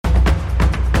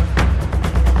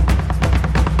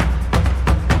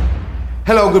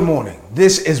Hello, good morning.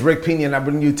 This is Rick Pina, and I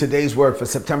bring you today's word for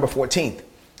September 14th,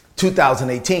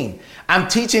 2018. I'm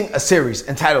teaching a series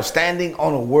entitled Standing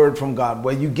on a Word from God,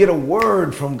 where you get a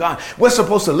word from God. We're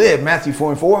supposed to live, Matthew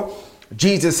 4:4.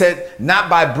 Jesus said, not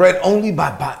by bread only,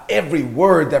 but by every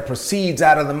word that proceeds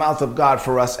out of the mouth of God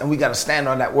for us. And we got to stand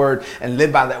on that word and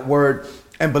live by that word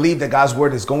and believe that God's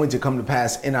word is going to come to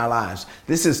pass in our lives.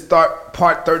 This is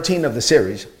part 13 of the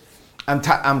series.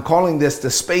 I'm calling this the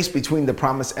space between the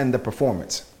promise and the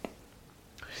performance.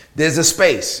 There's a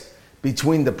space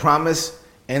between the promise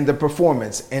and the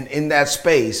performance. And in that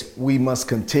space, we must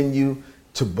continue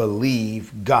to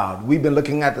believe God. We've been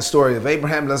looking at the story of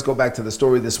Abraham. Let's go back to the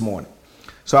story this morning.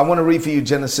 So I want to read for you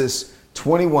Genesis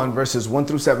 21 verses 1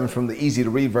 through 7 from the easy to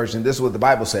read version. This is what the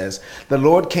Bible says. The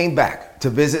Lord came back to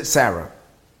visit Sarah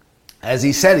as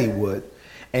he said he would,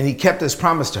 and he kept his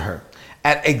promise to her.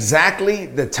 At exactly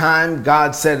the time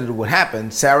God said it would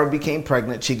happen, Sarah became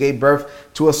pregnant. She gave birth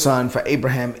to a son for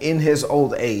Abraham in his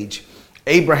old age.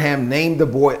 Abraham named the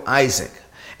boy Isaac.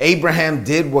 Abraham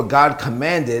did what God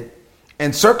commanded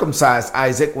and circumcised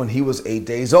Isaac when he was 8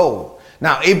 days old.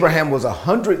 Now, Abraham was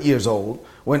 100 years old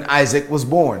when Isaac was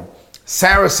born.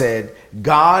 Sarah said,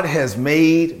 God has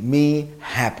made me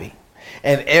happy,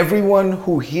 and everyone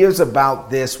who hears about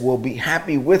this will be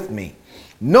happy with me.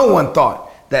 No one thought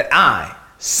that I,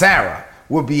 Sarah,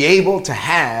 would be able to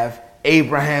have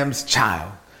Abraham's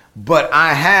child, but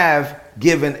I have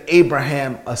given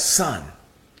Abraham a son,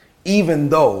 even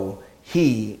though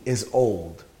he is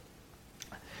old.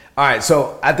 All right,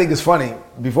 so I think it's funny,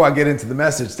 before I get into the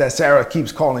message, that Sarah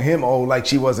keeps calling him old like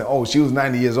she wasn't old. She was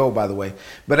 90 years old, by the way.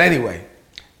 But anyway,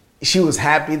 she was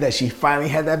happy that she finally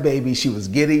had that baby. She was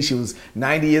giddy. She was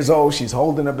 90 years old. She's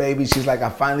holding a baby. She's like, I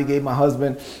finally gave my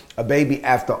husband a baby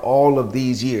after all of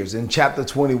these years. In chapter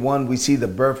 21, we see the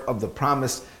birth of the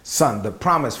promised son. The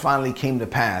promise finally came to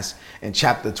pass in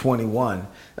chapter 21.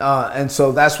 And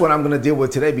so that's what I'm going to deal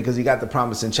with today, because he got the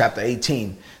promise in chapter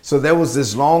 18. So there was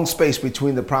this long space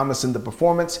between the promise and the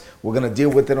performance. We're going to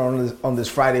deal with it on this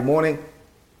Friday morning,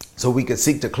 so we could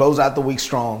seek to close out the week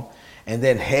strong and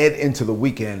then head into the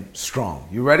weekend strong.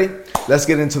 You ready? Let's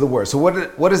get into the word. So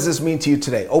what does this mean to you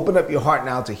today? Open up your heart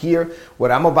now to hear what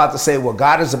I'm about to say, what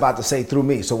God is about to say through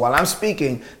me. So while I'm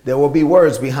speaking, there will be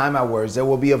words behind my words. There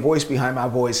will be a voice behind my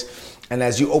voice. And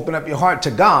as you open up your heart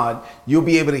to God, you'll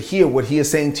be able to hear what he is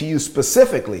saying to you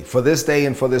specifically for this day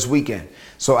and for this weekend.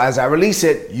 So as I release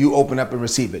it, you open up and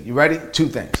receive it. You ready? Two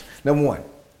things. Number one,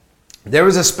 there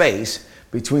is a space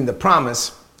between the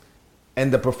promise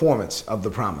and the performance of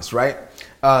the promise, right?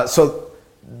 So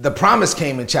the promise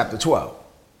came in chapter 12.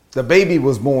 The baby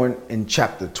was born in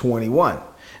chapter 21.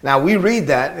 Now we read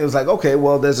that, it was like, okay,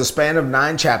 well, there's a span of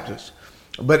 9 chapters.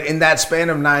 But in that span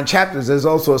of 9 chapters, there's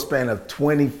also a span of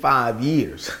 25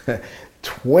 years.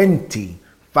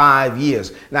 25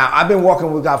 years. Now, I've been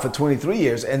walking with God for 23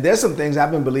 years, and there's some things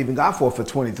I've been believing God for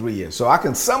 23 years. So I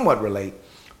can somewhat relate.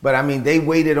 But I mean, they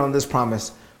waited on this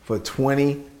promise for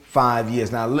 25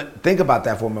 years. Now, think about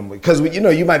that for a moment, because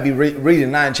you might be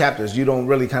reading 9 chapters. You don't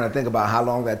really kind of think about how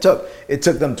long that took. It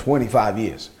took them 25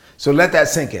 years. So let that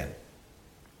sink in.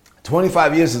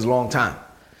 25 years is a long time.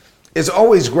 It's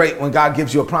always great when God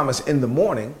gives you a promise in the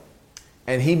morning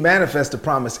and he manifests the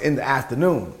promise in the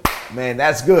afternoon. Man,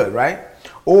 that's good, right?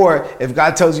 Or if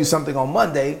God tells you something on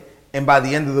Monday and by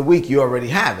the end of the week you already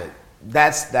have it,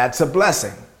 that's a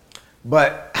blessing.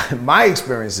 But my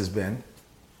experience has been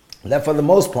that for the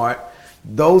most part,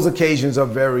 those occasions are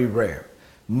very rare.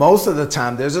 Most of the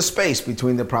time, there's a space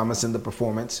between the promise and the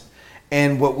performance.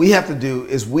 And what we have to do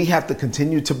is we have to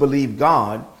continue to believe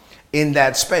God in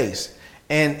that space.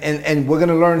 And we're going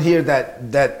to learn here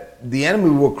that the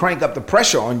enemy will crank up the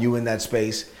pressure on you in that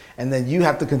space. And then you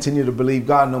have to continue to believe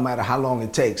God no matter how long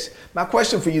it takes. My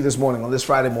question for you this morning, on this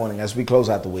Friday morning, as we close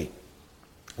out the week,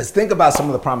 is think about some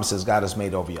of the promises God has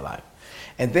made over your life.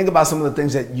 And think about some of the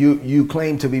things that you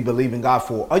claim to be believing God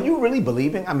for. Are you really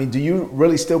believing? I mean, do you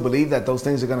really still believe that those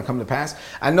things are going to come to pass?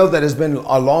 I know that there's been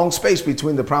a long space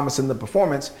between the promise and the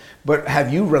performance, but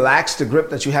have you relaxed the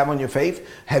grip that you have on your faith?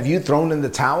 Have you thrown in the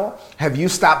towel? Have you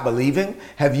stopped believing?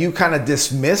 Have you kind of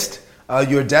dismissed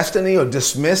your destiny, or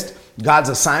dismissed God's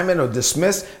assignment, or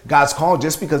dismissed God's call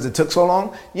just because it took so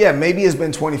long? Yeah, maybe it's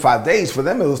been 25 days. For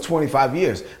them, it was 25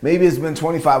 years. Maybe it's been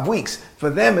 25 weeks. For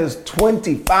them, it was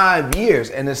 25 years,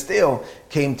 and it still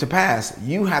came to pass.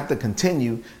 You have to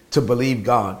continue to believe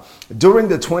God. During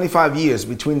the 25 years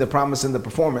between the promise and the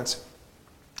performance,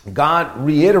 God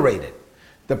reiterated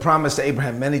the promise to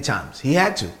Abraham many times. He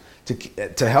had to.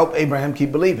 to help Abraham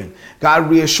keep believing. God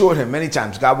reassured him many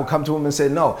times. God will come to him and say,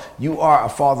 no, you are a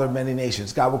father of many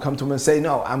nations. God will come to him and say,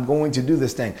 no, I'm going to do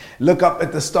this thing. Look up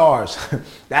at the stars.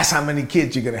 That's how many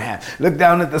kids you're going to have. Look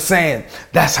down at the sand.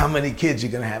 That's how many kids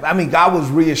you're going to have. I mean, God was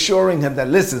reassuring him that,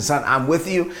 listen, son, I'm with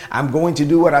you. I'm going to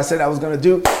do what I said I was going to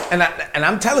do. And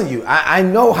I'm telling you, I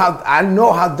know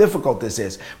how difficult this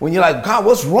is. When you're like, God,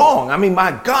 what's wrong? I mean,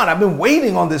 my God, I've been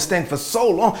waiting on this thing for so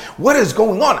long. What is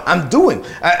going on? I'm doing.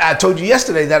 I told you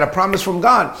yesterday that a promise from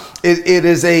God, it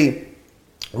is a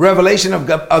revelation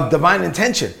of divine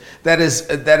intention that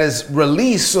is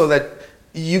released so that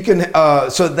you can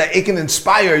so that it can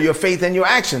inspire your faith and your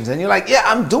actions. And you're like, yeah,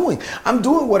 I'm doing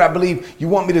what I believe you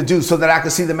want me to do so that I can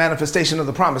see the manifestation of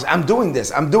the promise. I'm doing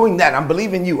this, I'm doing that, I'm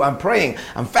believing you, I'm praying,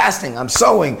 I'm fasting, I'm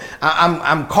sowing,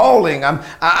 I'm calling,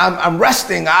 I'm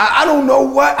resting. I don't know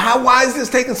why is this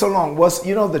taking so long? Well,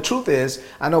 the truth is,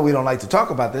 I know we don't like to talk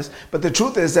about this, but the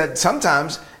truth is that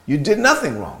sometimes you did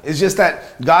nothing wrong. It's just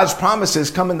that God's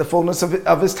promises come in the fullness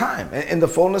of his time. In the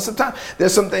fullness of time,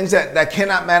 there's some things that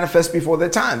cannot manifest before their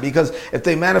time, because if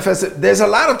they manifest, there's a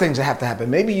lot of things that have to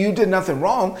happen. Maybe you did nothing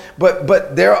wrong,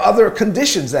 but there are other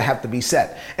conditions that have to be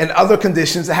set and other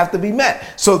conditions that have to be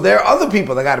met. So there are other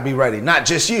people that got to be ready, not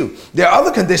just you. There are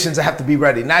other conditions that have to be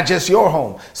ready, not just your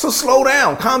home. So slow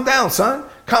down, calm down, son,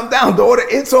 calm down, daughter.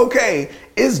 It's okay.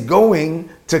 It's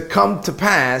going to come to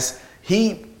pass.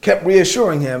 He kept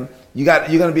reassuring him, you're going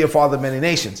to be a father of many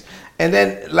nations. And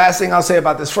then last thing I'll say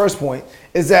about this first point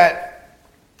is that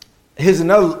here's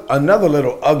another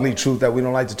little ugly truth that we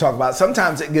don't like to talk about.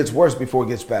 Sometimes it gets worse before it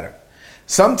gets better.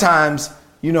 Sometimes,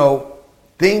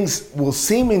 things will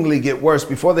seemingly get worse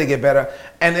before they get better.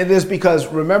 And it is because,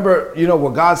 remember,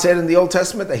 what God said in the Old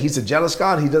Testament, that he's a jealous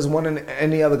God. He doesn't want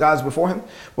any other gods before him.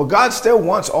 Well, God still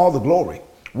wants all the glory.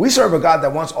 We serve a God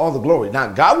that wants all the glory. Now,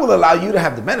 God will allow you to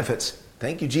have the benefits.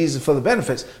 Thank you, Jesus, for the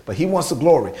benefits, but he wants the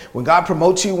glory. When God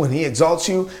promotes you, when he exalts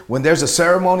you, when there's a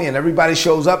ceremony and everybody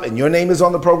shows up and your name is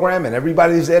on the program and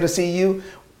everybody's there to see you,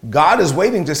 God is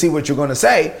waiting to see what you're going to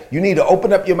say. You need to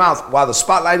open up your mouth while the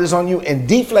spotlight is on you and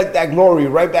deflect that glory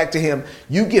right back to him.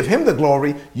 You give him the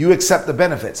glory. You accept the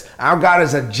benefits. Our God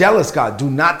is a jealous God. Do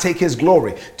not take his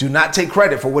glory. Do not take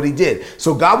credit for what he did.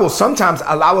 So God will sometimes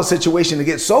allow a situation to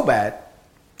get so bad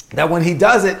that when he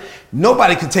does it,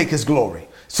 nobody can take his glory.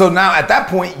 So now at that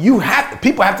point,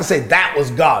 people have to say that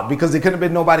was God, because it couldn't have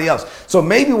been nobody else. So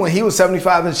maybe when he was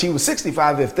 75 and she was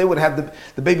 65, if they would have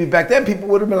the baby back then, people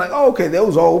would have been like, oh, okay, that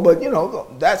was old. But,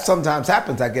 that sometimes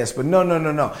happens, I guess. But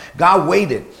no. God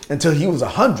waited until he was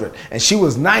 100 and she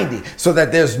was 90 so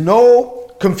that there's no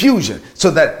confusion,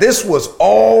 so that this was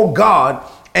all God.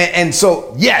 And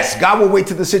so, yes, God will wait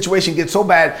till the situation gets so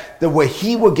bad that where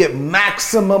he will get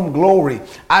maximum glory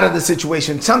out of the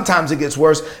situation. Sometimes it gets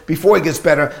worse before it gets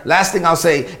better. Last thing I'll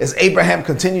say is Abraham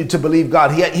continued to believe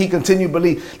God. He continued to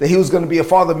believe that he was going to be a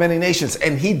father of many nations.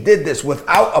 And he did this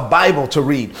without a Bible to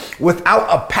read, without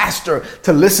a pastor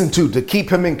to listen to keep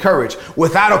him encouraged,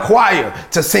 without a choir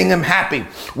to sing him happy,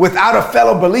 without a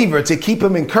fellow believer to keep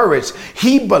him encouraged.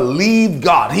 He believed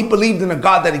God. He believed in a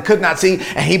God that he could not see,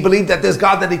 and he believed that this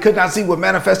God that he could not see would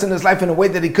manifest in his life in a way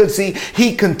that he could see.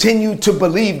 He continued to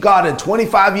believe God. And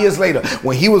 25 years later,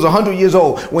 when he was 100 years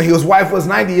old, when his wife was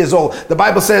 90 years old, the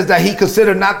Bible says that he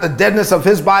considered not the deadness of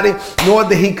his body, nor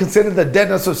did he consider the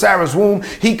deadness of Sarah's womb.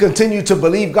 He continued to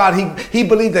believe God. He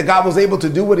believed that God was able to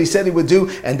do what he said he would do.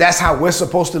 And that's how we're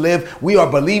supposed to live. We are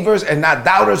believers and not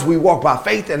doubters. We walk by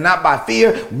faith and not by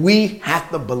fear. We have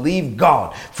to believe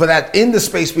God for that in the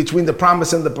space between the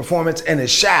promise and the performance, and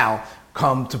it shall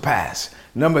come to pass.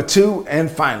 Number two, and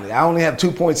finally, I only have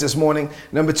 2 points this morning.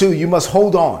 Number two, you must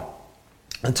hold on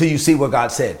until you see what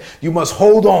God said. You must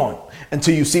hold on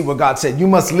until you see what God said. You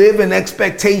must live in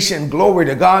expectation, glory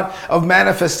to God, of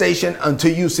manifestation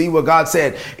until you see what God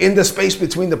said. In the space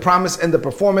between the promise and the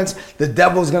performance, the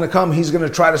devil's going to come. He's going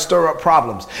to try to stir up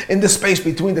problems. In the space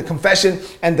between the confession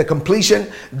and the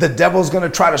completion, the devil's going to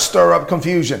try to stir up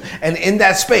confusion. And in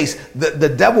that space, the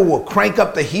devil will crank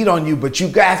up the heat on you, but you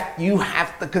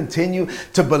have to continue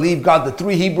to believe God. The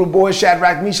 3 Hebrew boys,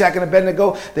 Shadrach, Meshach, and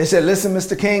Abednego, they said, listen,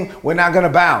 Mr. King, we're not going to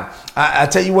bow. I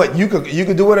tell you what, you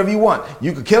could do whatever you want.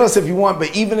 You could kill us if you want,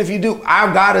 but even if you do,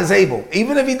 our God is able.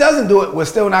 Even if he doesn't do it, we're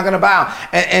still not going to bow.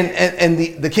 And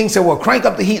the king said, well, crank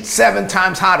up the heat 7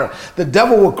 times hotter. The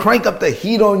devil will crank up the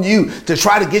heat on you to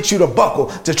try to get you to buckle,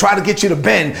 to try to get you to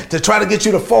bend, to try to get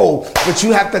you to fold. But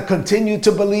you have to continue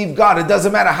to believe God. It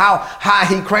doesn't matter how high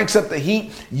he cranks up the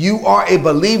heat. You are a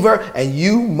believer, and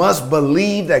you must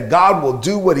believe that God will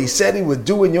do what he said he would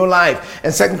do in your life.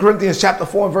 In 2 Corinthians chapter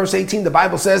 4 and verse 18, the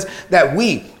Bible says that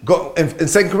we go in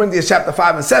 2 Corinthians Philippians chapter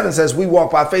 5 and 7 says we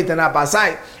walk by faith and not by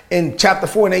sight. In chapter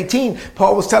 4 and 18,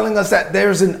 Paul was telling us that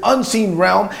there's an unseen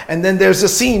realm and then there's a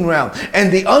seen realm.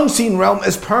 And the unseen realm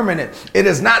is permanent. It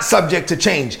is not subject to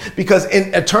change because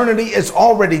in eternity it's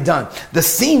already done. The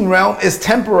seen realm is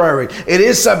temporary. It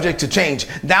is subject to change.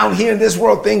 Down here in this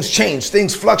world, things change.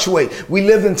 Things fluctuate. We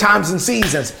live in times and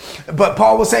seasons. But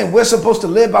Paul was saying we're supposed to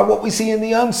live by what we see in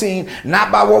the unseen, not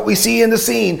by what we see in the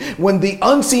seen. When the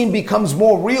unseen becomes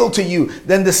more real to you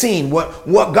than the seen,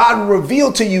 what God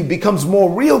revealed to you becomes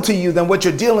more real to you than what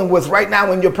you're dealing with right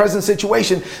now in your present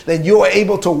situation, then you are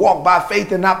able to walk by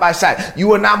faith and not by sight.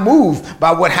 You are not moved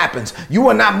by what happens. You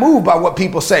are not moved by what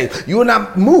people say. You are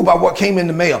not moved by what came in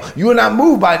the mail. You are not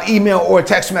moved by an email or a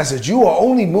text message. You are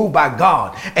only moved by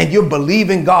God, and you're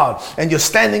believing God, and you're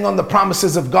standing on the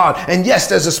promises of God. And yes,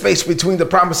 there's a space between the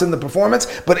promise and the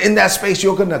performance, but in that space,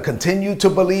 you're going to continue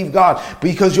to believe God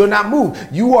because you're not moved.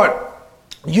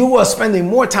 You are spending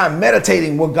more time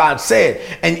meditating what God said,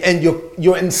 and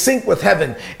you're in sync with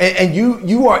heaven, and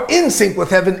you are in sync with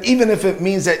heaven, even if it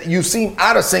means that you seem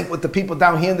out of sync with the people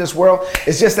down here in this world.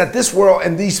 It's just that this world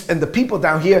and the people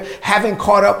down here haven't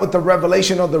caught up with the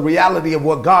revelation or the reality of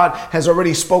what God has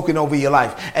already spoken over your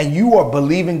life. And you are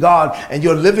believing God, and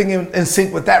you're living in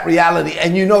sync with that reality.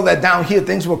 And you know that down here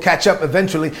things will catch up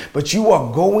eventually, but you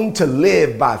are going to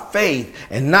live by faith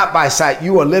and not by sight.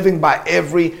 You are living by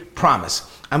every promise.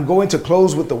 I'm going to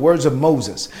close with the words of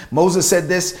Moses. Moses said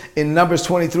this in Numbers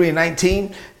 23 and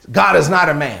 19. God is not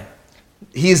a man.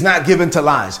 He is not given to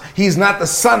lies. He's not the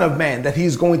son of man that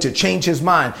he's going to change his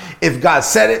mind. If God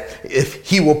said it, if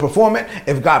he will perform it,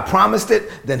 if God promised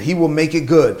it, then he will make it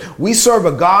good. We serve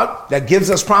a God that gives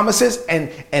us promises, and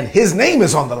his name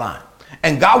is on the line.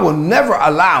 And God will never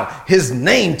allow his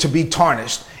name to be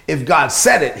tarnished. If God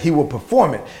said it, he will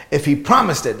perform it. If he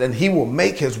promised it, then he will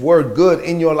make his word good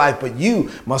in your life. But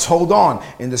you must hold on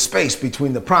in the space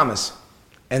between the promise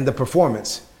and the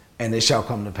performance, and it shall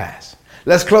come to pass.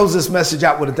 Let's close this message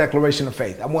out with a declaration of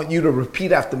faith. I want you to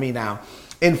repeat after me now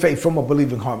in faith from a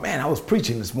believing heart. Man, I was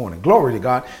preaching this morning. Glory to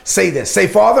God. Say this. Say,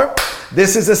 Father,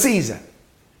 this is a season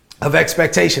of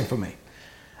expectation for me.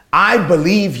 I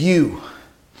believe you.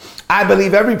 I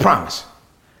believe every promise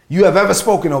you have ever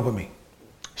spoken over me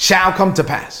shall come to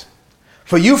pass.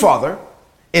 For you, Father,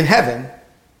 in heaven,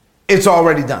 it's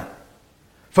already done.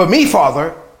 For me,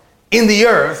 Father, in the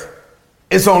earth,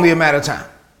 it's only a matter of time.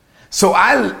 So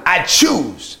I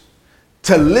choose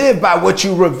to live by what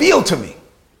you reveal to me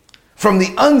from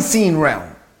the unseen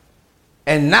realm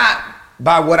and not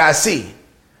by what I see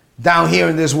down here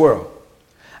in this world.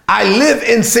 I live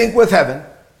in sync with heaven,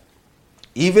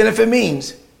 even if it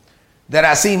means that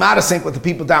I seem out of sync with the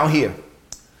people down here.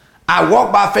 I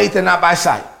walk by faith and not by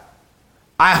sight.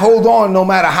 I hold on no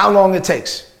matter how long it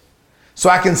takes, so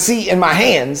I can see in my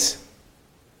hands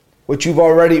what you've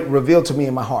already revealed to me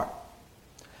in my heart.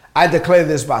 I declare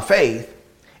this by faith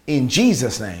in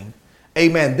Jesus' name.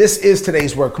 Amen. This is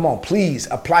today's word. Come on, please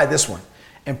apply this one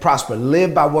and prosper.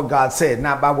 Live by what God said,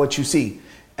 not by what you see.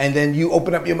 And then you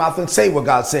open up your mouth and say what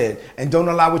God said, and don't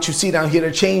allow what you see down here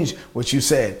to change what you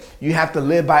said. You have to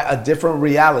live by a different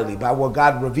reality, by what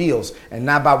God reveals, and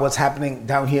not by what's happening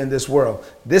down here in this world.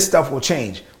 This stuff will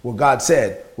change. What God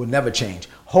said will never change.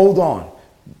 Hold on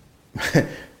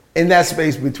in that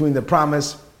space between the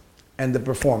promise and the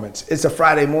performance. It's a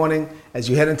Friday morning as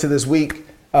you head into this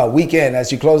weekend,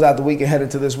 as you close out the week and head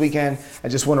into this weekend. I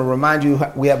just want to remind you,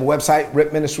 we have a website,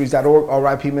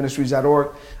 ripministries.org, ripministries.org,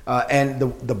 and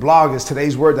the blog is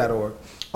todaysword.org.